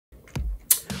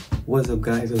What's up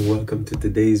guys, and welcome to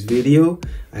today's video.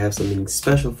 I have something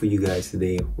special for you guys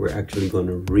today. We're actually going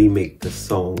to remake the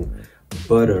song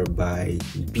Butter by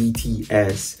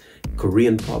BTS,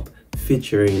 Korean pop,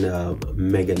 featuring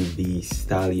Megan the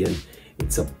Stallion.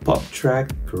 It's a pop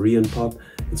track, Korean pop.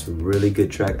 It's a really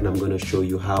good track, and I'm going to show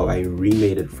you how I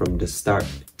remade it from the start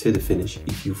to the finish.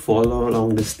 If you follow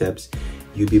along the steps,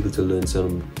 you'll be able to learn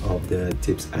some of the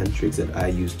tips and tricks that I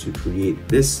use to create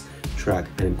this track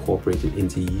and incorporate it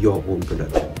into your own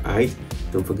production. Alright,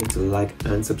 don't forget to like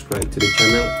and subscribe to the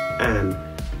channel, and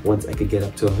once I could get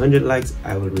up to 100 likes,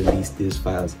 I will release these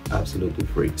files absolutely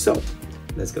free. So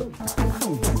let's go.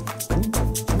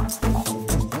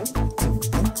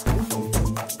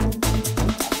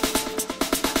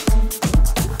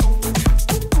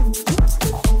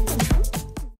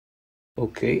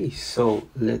 Okay, so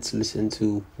let's listen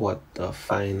to what the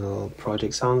final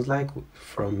project sounds like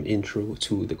from intro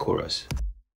to the chorus.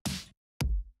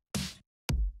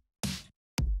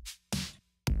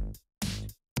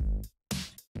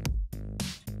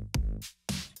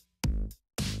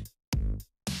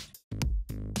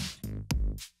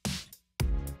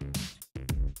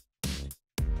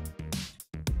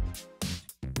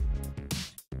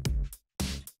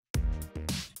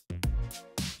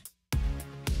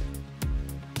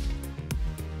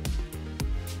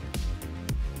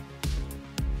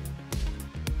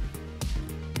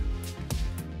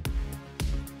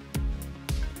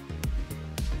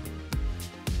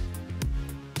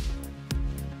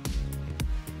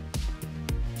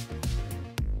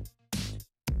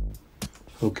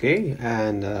 Okay,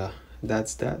 and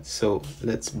that's that. So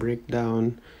let's break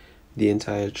down the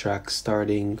entire track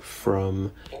starting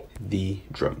from the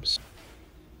drums.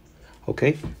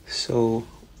 Okay, so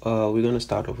we're gonna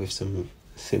start off with some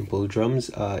simple drums.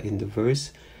 In the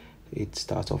verse, it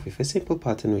starts off with a simple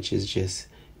pattern, which is just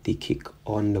the kick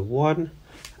on the 1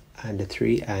 and the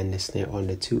 3 and the snare on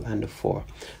the 2 and the 4.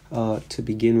 To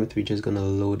begin with, we're just gonna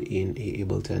load in a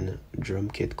Ableton drum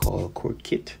kit called Chord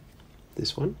Kit,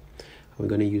 this one. We're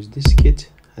going to use this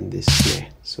kit and this snare.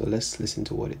 So let's listen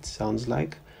to what it sounds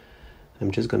like.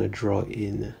 I'm just going to draw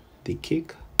in the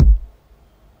kick,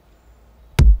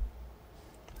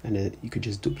 and then you could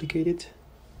just duplicate it.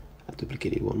 I'll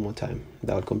duplicate it one more time.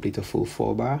 That would complete a full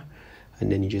 4 bar,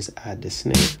 and then you just add the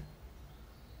snare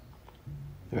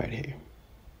right here.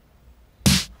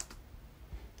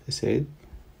 That's it.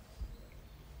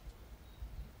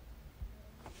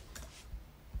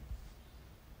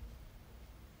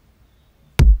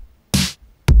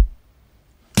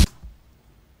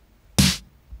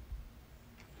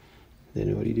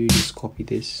 Then what you do is just copy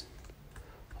this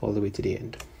all the way to the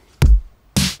end.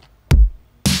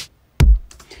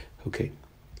 Okay,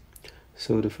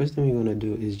 so the first thing we're going to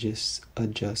do is just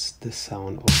adjust the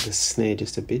sound of the snare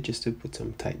just a bit, just to put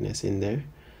some tightness in there.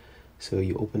 So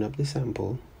you open up the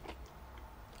sample,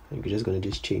 and you're just going to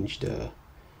just change the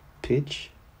pitch,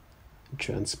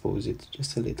 transpose it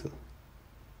just a little.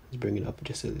 Let's bring it up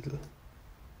just a little.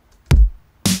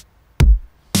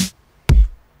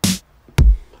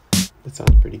 That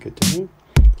sounds pretty good to me.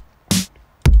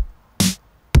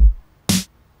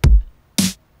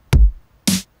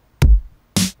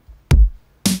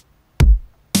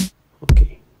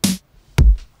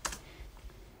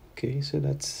 Okay, so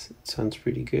it sounds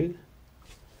pretty good.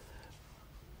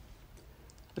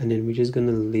 And then we're just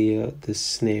gonna layer the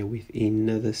snare with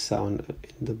another sound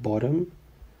in the bottom,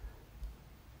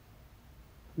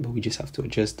 but we just have to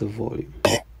adjust the volume.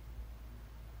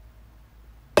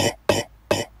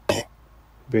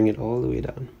 Bring it all the way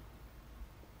down.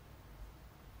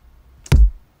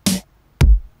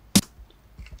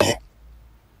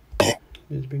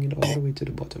 Just bring it all the way to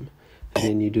the bottom. And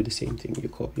then you do the same thing. You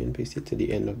copy and paste it to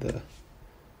the end of the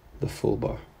full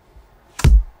bar.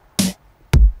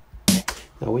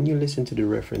 Now when you listen to the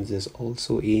reference, there's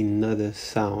also another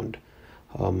sound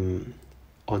on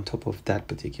top of that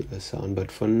particular sound.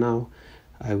 But for now,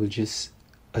 I will just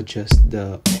adjust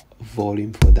the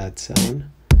volume for that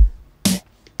sound.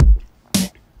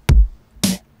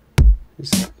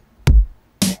 Just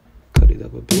cut it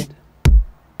up a bit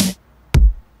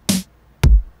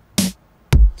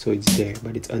so it's there,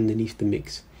 but it's underneath the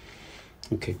mix.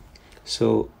 Okay,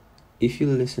 so if you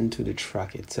listen to the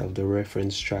track itself, the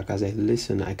reference track, as I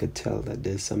listen, I could tell that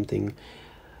there's something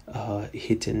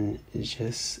hitting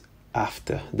just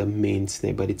after the main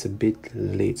snare, but it's a bit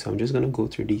late. So I'm just gonna go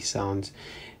through these sounds.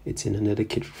 It's in another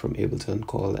kit from Ableton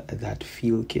called that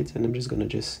Feel Kit, and I'm just gonna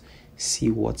just see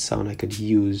what sound I could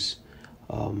use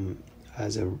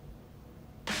as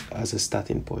a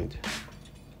starting point.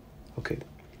 Okay,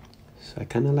 so I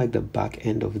kind of like the back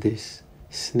end of this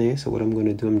snare, so what I'm going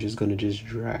to do, I'm just going to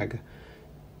drag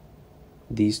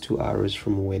these two arrows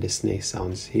from where the snare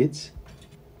sounds hits.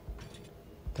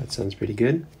 That sounds pretty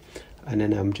good. And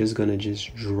then I'm just gonna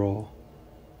just draw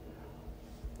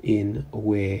in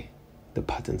where the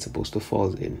pattern's supposed to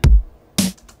fall in.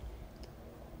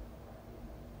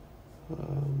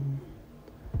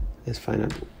 Let's find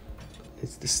out.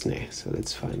 It's the snare, so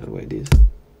let's find out where it is.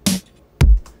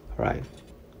 All right,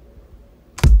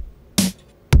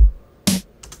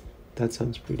 that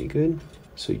sounds pretty good.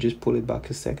 So you just pull it back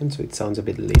a second so it sounds a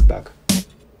bit laid back.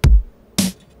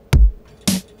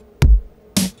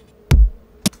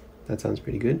 That sounds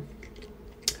pretty good.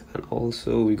 And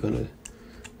also we're gonna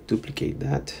duplicate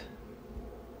that.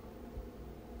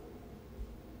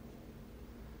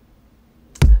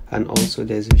 And also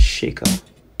there's a shaker.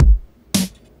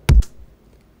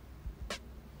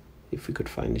 If we could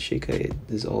find the shaker,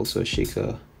 there's also a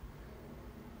shaker.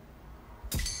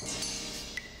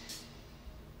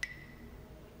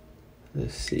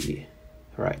 Let's see.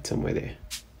 All right, somewhere there.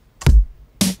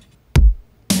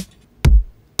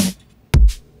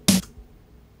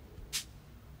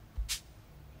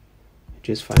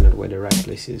 Just find out where the right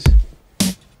place is.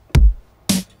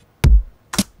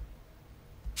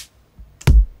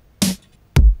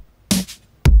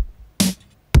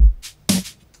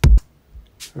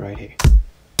 Right here.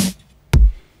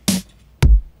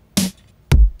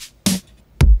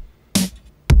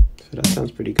 So that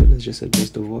sounds pretty good. Let's just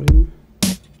adjust the volume.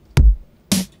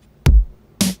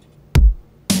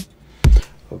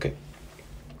 Okay,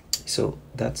 so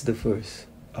that's the verse.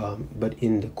 But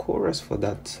in the chorus for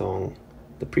that song,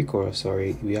 the pre-chorus,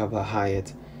 sorry, we have a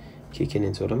hi-hat kicking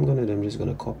in. So what I'm gonna do, I'm just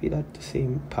gonna copy that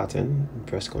same pattern,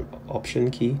 press Option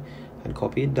key and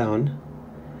copy it down,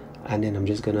 and then I'm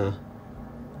just gonna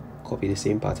copy the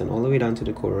same pattern all the way down to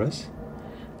the chorus.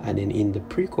 And then in the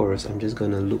pre-chorus, I'm just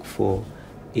gonna look for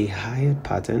a hi-hat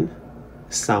pattern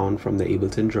sound from the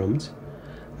Ableton drums,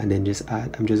 and then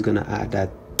I'm just gonna add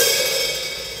that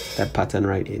pattern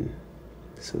right in.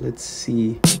 So let's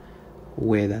see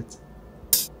where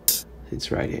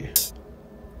it's right here.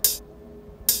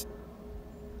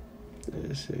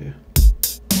 Let's see.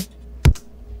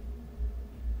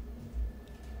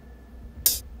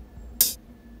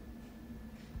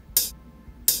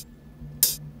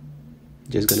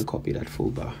 Just gonna copy that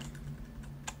full bar.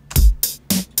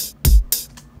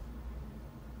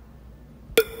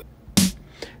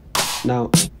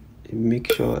 Now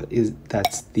make sure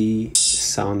that's the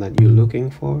sound that you're looking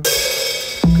for.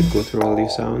 You could go through all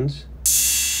these sounds.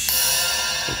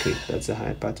 Okay, that's the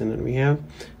hi-hat pattern that we have.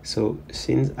 So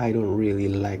since I don't really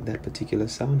like that particular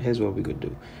sound, here's what we could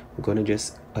do. We're gonna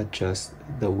just adjust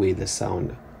the way the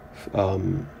sound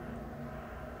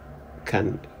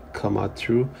can come out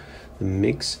through the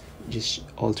mix, just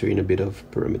altering a bit of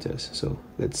parameters. So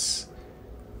let's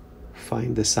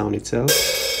find the sound itself.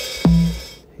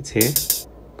 It's here.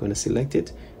 Gonna select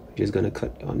it. We're just gonna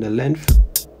cut on the length,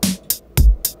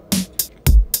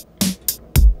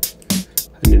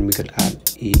 and then we could add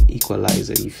a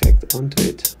equalizer effect onto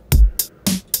it.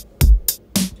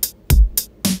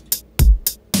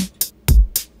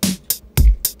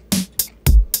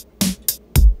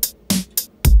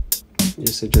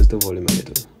 Just adjust the volume a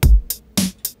little.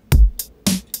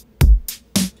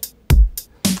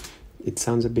 It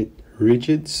sounds a bit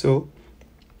rigid, so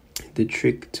the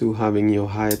trick to having your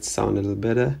hi-hat sound a little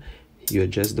better, you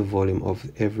adjust the volume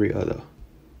of every other.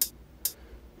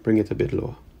 Bring it a bit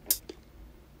lower.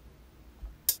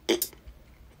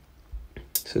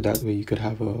 So that way you could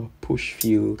have a push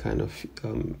feel kind of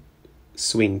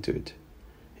swing to it,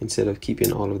 instead of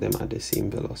keeping all of them at the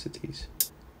same velocities.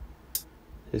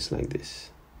 Just like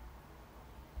this.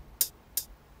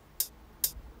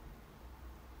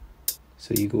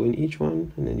 So you go in each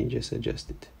one and then you just adjust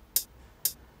it.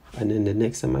 And then the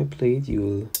next time I play it,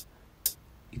 you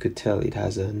could tell it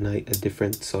has a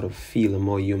different sort of feel, a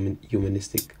more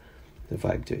humanistic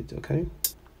vibe to it. Okay.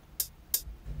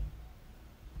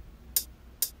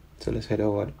 So let's hear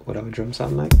what our drums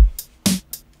sound like.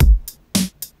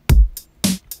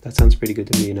 That sounds pretty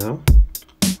good to me now.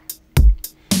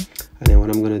 And then what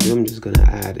I'm gonna do, I'm just gonna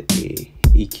add a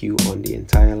EQ on the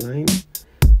entire line,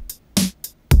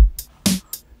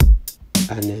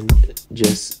 and then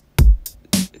just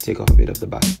take off a bit of the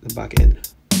back end,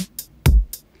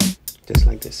 just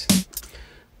like this.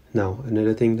 Now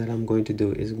another thing that I'm going to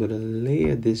do is I'm going to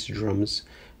layer these drums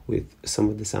with some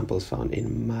of the samples found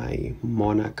in my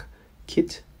Monarch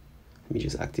kit. Let me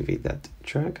just activate that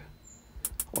track.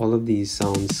 All of these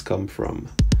sounds come from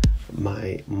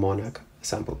my Monarch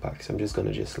sample pack, so I'm just going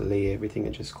to just lay everything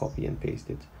and just copy and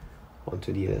paste it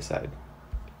onto the other side,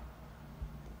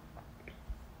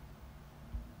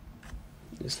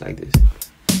 just like this.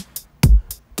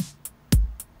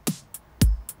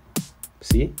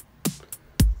 See?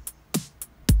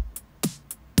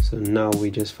 So now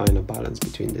we just find a balance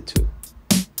between the two.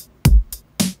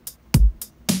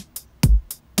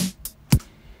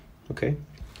 Okay,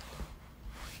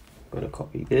 I'm gonna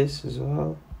copy this as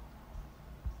well.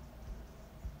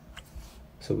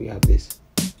 So we have this.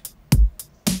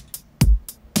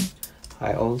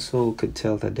 I also could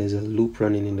tell that there's a loop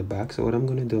running in the back. So what I'm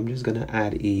gonna do, I'm just gonna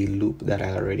add a loop that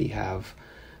I already have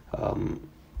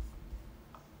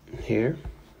here.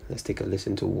 Let's take a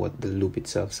listen to what the loop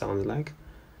itself sounds like.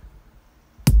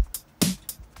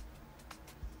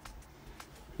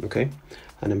 Okay,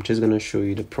 and I'm just gonna show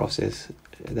you the process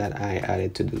that I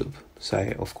added to the loop.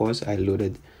 So of course I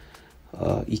loaded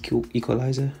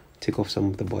equalizer, take off some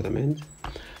of the bottom end,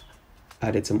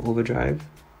 added some overdrive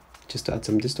just to add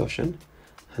some distortion,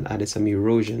 and added some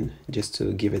erosion just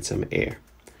to give it some air.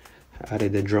 I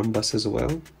added the drum bus as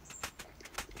well,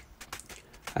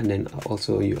 and then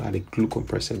also you add a glue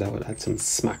compressor that would add some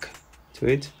smack to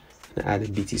it, and add a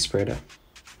BT spreader.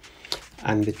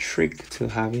 And the trick to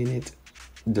having it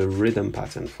the rhythm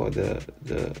pattern for the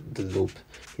loop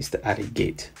is to add a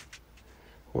gate.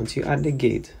 Once you add the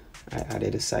gate, I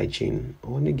added a sidechain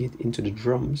on the gate into the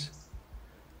drums.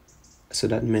 So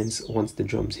that means once the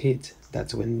drums hit,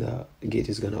 that's when the gate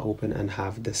is gonna open and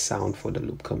have the sound for the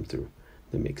loop come through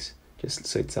the mix. Just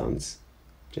so it sounds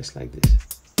just like this.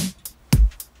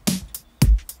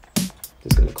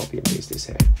 Just gonna copy and paste this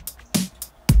here.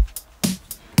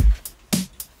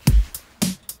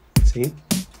 See?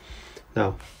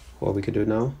 Now, what we could do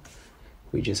now,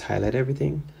 we just highlight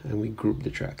everything and we group the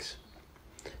tracks.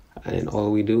 And then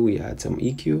all we do, we add some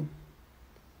EQ,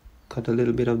 cut a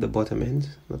little bit of the bottom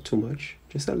end, not too much,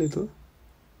 just a little.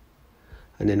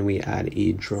 And then we add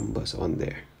a drum bus on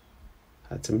there.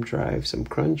 Add some drive, some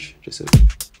crunch, just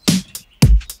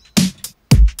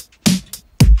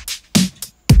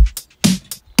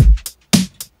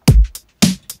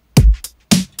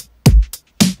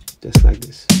like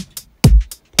this.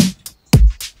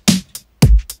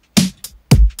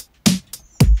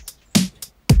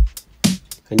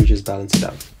 And you just balance it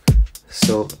out.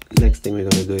 So next thing we're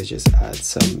gonna do is just add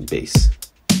some bass.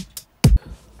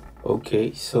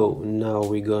 Okay, so now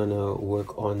we're gonna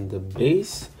work on the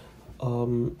bass.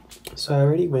 So I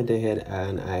already went ahead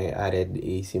and I added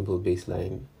a simple bass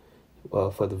line.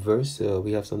 For the verse,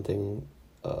 we have something,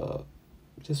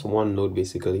 just one note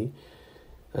basically,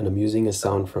 and I'm using a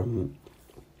sound from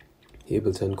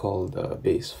Ableton called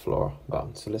bass floor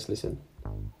bounce. So let's listen.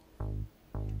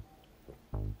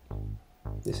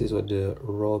 This is what the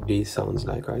raw bass sounds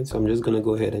like, right? So I'm just gonna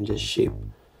go ahead and just shape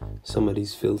some of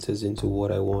these filters into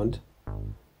what I want.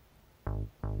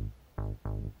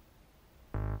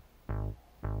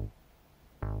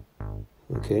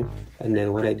 Okay, and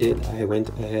then what I did, I went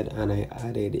ahead and I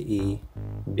added a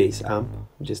bass amp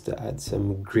just to add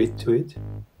some grit to it,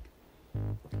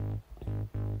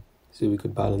 so we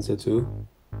could balance it too.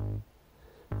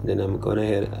 And then I'm gonna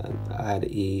ahead and add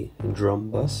a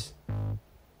drum bus.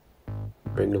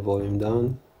 Bring the volume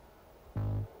down.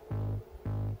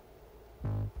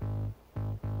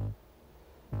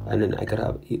 And then I could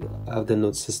have the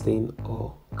note sustain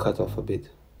or cut off a bit.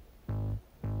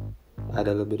 Add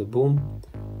a little bit of boom.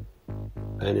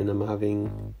 And then I'm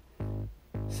having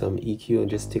some EQ and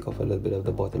just take off a little bit of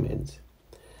the bottom ends.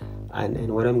 And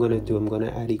then what I'm gonna do, I'm gonna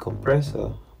add a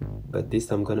compressor, but this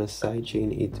time I'm gonna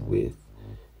sidechain it with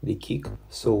the kick.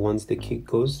 So once the kick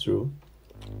goes through,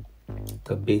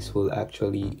 the bass will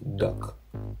actually duck.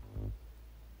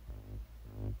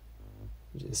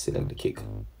 Just select the kick.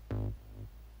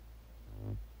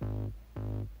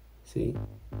 See?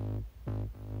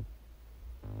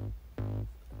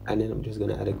 And then I'm just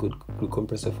gonna add a good glue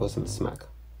compressor for some smack.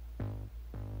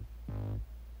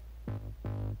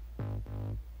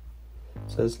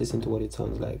 So let's listen to what it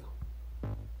sounds like.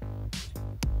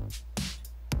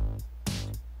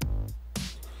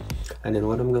 And then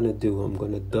what I'm gonna do, I'm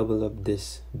gonna double up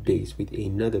this bass with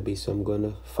another bass. So I'm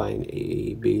gonna find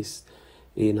a bass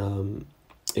in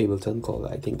Ableton called,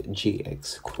 I think,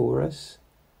 JX Chorus.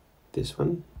 This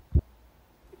one.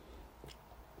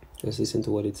 Let's listen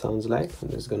to what it sounds like. I'm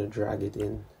just gonna drag it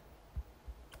in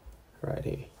right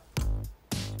here.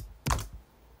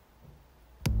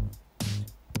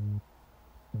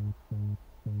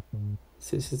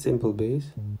 So it's a simple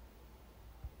bass.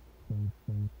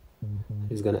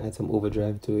 Just gonna add some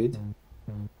overdrive to it,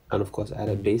 and of course add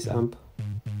a bass amp.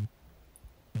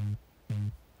 I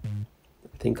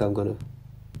think I'm gonna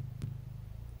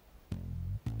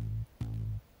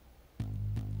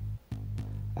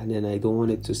and then I don't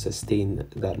want it to sustain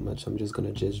that much. I'm just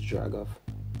gonna just drag off.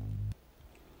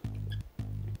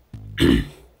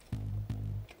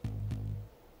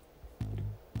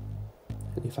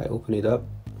 if I open it up,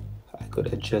 I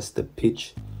could adjust the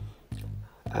pitch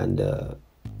and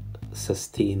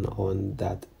sustain on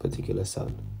that particular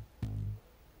sound.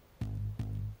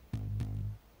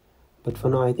 But for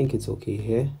now, I think it's okay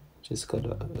here. Just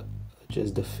gotta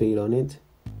adjust the fade on it.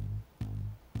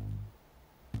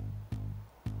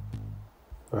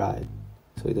 Right,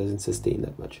 so it doesn't sustain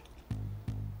that much.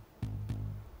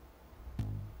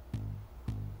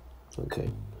 Okay,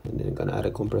 and then I'm gonna add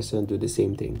a compressor and do the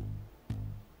same thing.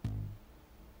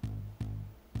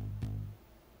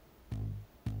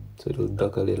 So it'll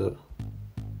duck a little.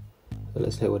 So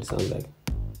let's hear what it sounds like.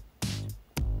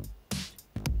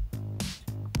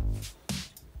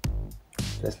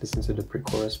 Let's listen to the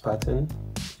pre-chorus pattern.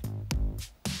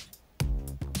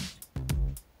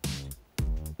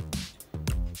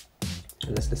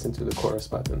 And let's listen to the chorus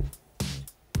pattern.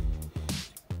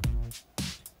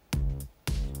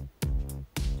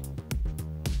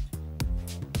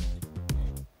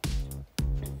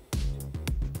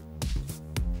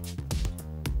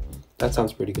 That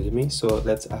sounds pretty good to me. So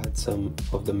let's add some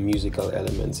of the musical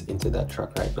elements into that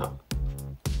track right now.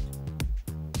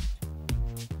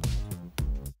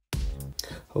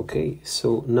 Okay,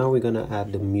 so now we're gonna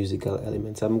add the musical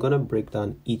elements. I'm gonna break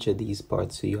down each of these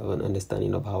parts so you have an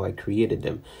understanding of how I created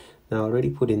them. Now I already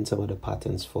put in some of the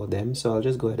patterns for them, so I'll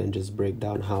just go ahead and just break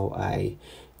down how I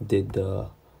did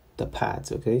the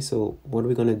pads. Okay, so what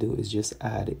we're gonna do is just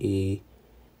add a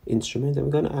instrument, and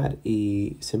we're gonna add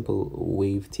a simple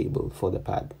wave table for the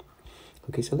pad.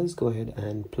 Okay, so let's go ahead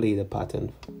and play the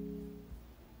pattern.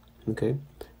 Okay,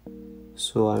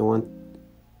 so I want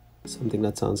something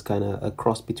that sounds kind of a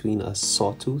cross between a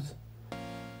sawtooth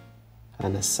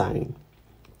and a sine.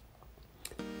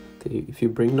 Okay, if you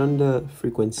bring down the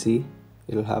frequency,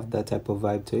 it'll have that type of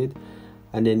vibe to it,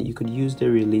 and then you could use the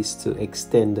release to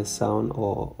extend the sound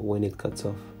or when it cuts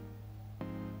off.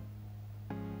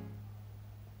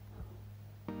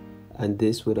 And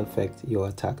this would affect your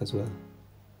attack as well.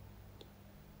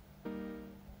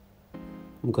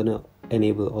 I'm gonna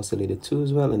enable oscillator 2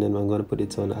 as well, and then I'm gonna put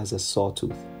it on as a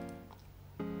sawtooth.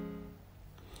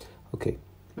 Okay,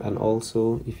 and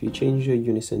also if you change your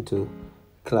unison to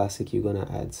classic, you're gonna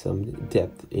add some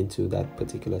depth into that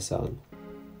particular sound.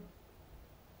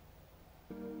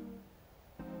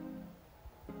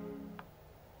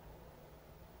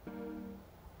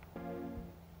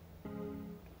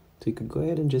 So you could go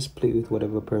ahead and just play with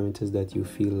whatever parameters that you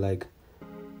feel like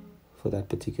for that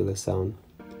particular sound.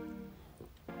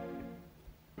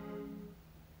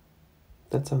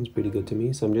 That sounds pretty good to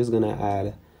me. So I'm just gonna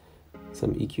add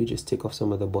some EQ, just take off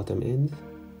some of the bottom ends.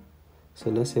 So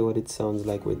let's hear what it sounds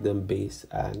like with the bass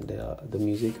and the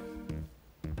music.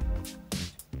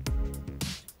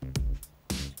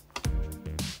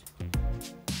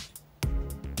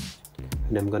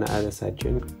 And I'm gonna add a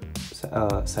sidechain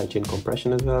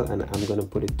compression as well, and I'm gonna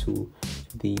put it to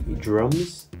the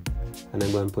drums, and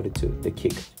I'm gonna put it to the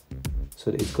kick,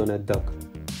 so that it's gonna duck.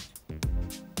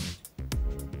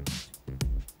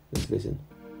 Let's listen.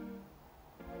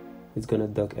 It's gonna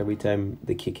duck every time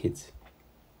the kick hits,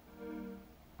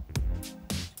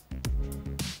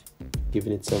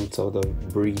 giving it some sort of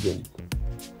breathing.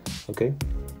 Okay,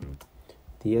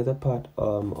 the other part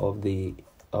of the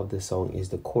song is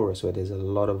the chorus, where there's a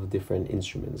lot of different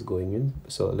instruments going in.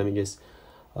 So let me just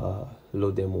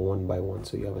load them one by one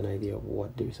so you have an idea of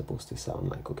what they're supposed to sound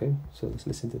like. Okay, so let's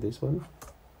listen to this one.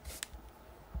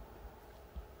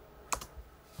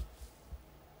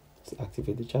 Let's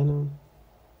activate the channel.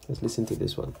 Let's listen to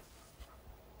this one.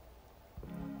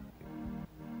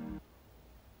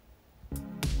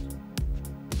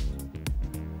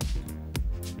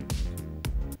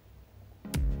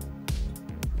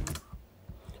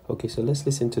 Okay, so let's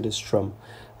listen to the strum.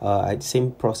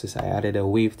 Same process. I added a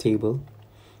wave table,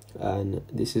 and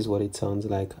this is what it sounds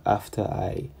like after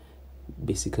I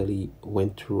basically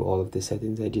went through all of the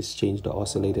settings. I just changed the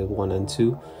oscillator 1 and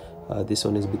 2. This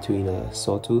one is between a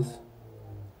sawtooth.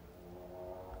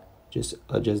 Just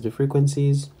adjust the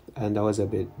frequencies, and that was a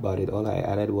bit about it. All I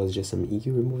added was just some EQ,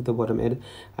 remove the bottom end,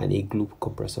 and a glue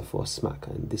compressor for smack,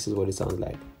 and this is what it sounds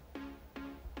like.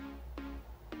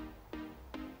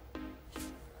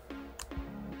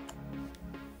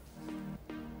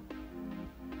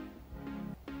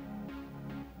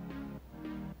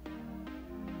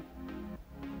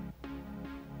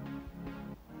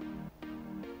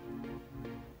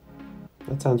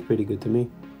 That sounds pretty good to me.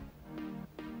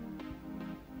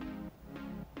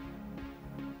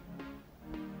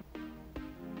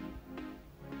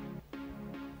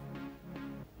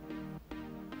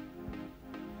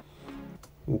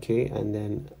 Okay, and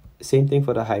then same thing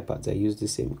for the high pads. I use the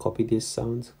same, copy this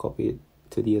sound, copy it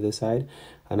to the other side,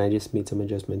 and I just made some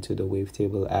adjustment to the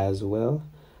wavetable as well.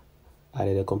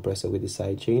 Added a compressor with the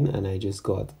sidechain, and I just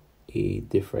got a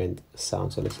different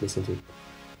sound. So let's listen to it.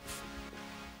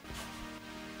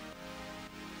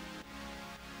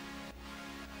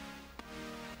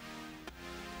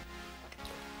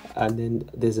 And then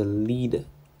there's a lead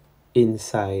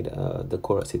inside the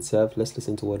chorus itself. Let's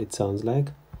listen to what it sounds like.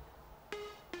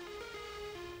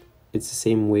 It's the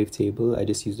same wavetable. I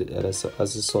just used it as a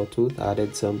sawtooth. I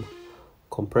added some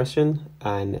compression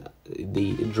and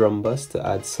the drum bus to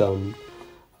add some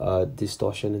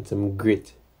distortion and some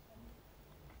grit.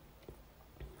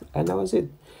 And that was it.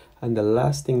 And the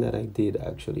last thing that I did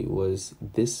actually was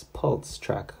this pulse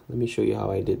track. Let me show you how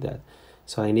I did that.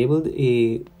 So I enabled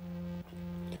a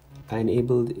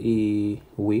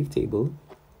wavetable,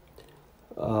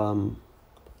 and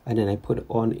then I put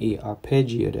on a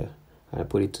arpeggiator and I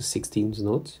put it to 16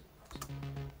 notes.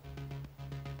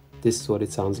 This is what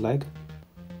it sounds like.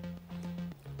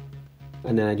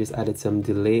 And then I just added some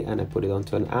delay and I put it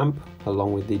onto an amp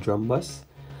along with the drum bus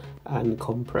and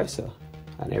compressor,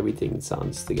 and everything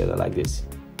sounds together like this.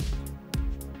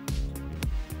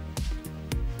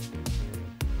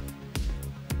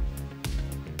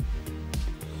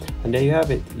 And there you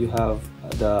have it. You have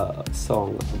the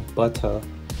song Butter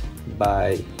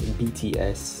by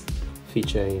BTS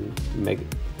featuring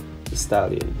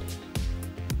Stallion.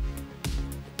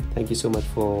 Thank you so much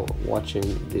for watching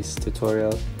this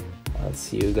tutorial. I'll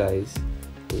see you guys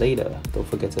later. Don't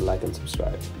forget to like and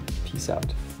subscribe. Peace out.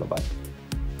 Bye bye.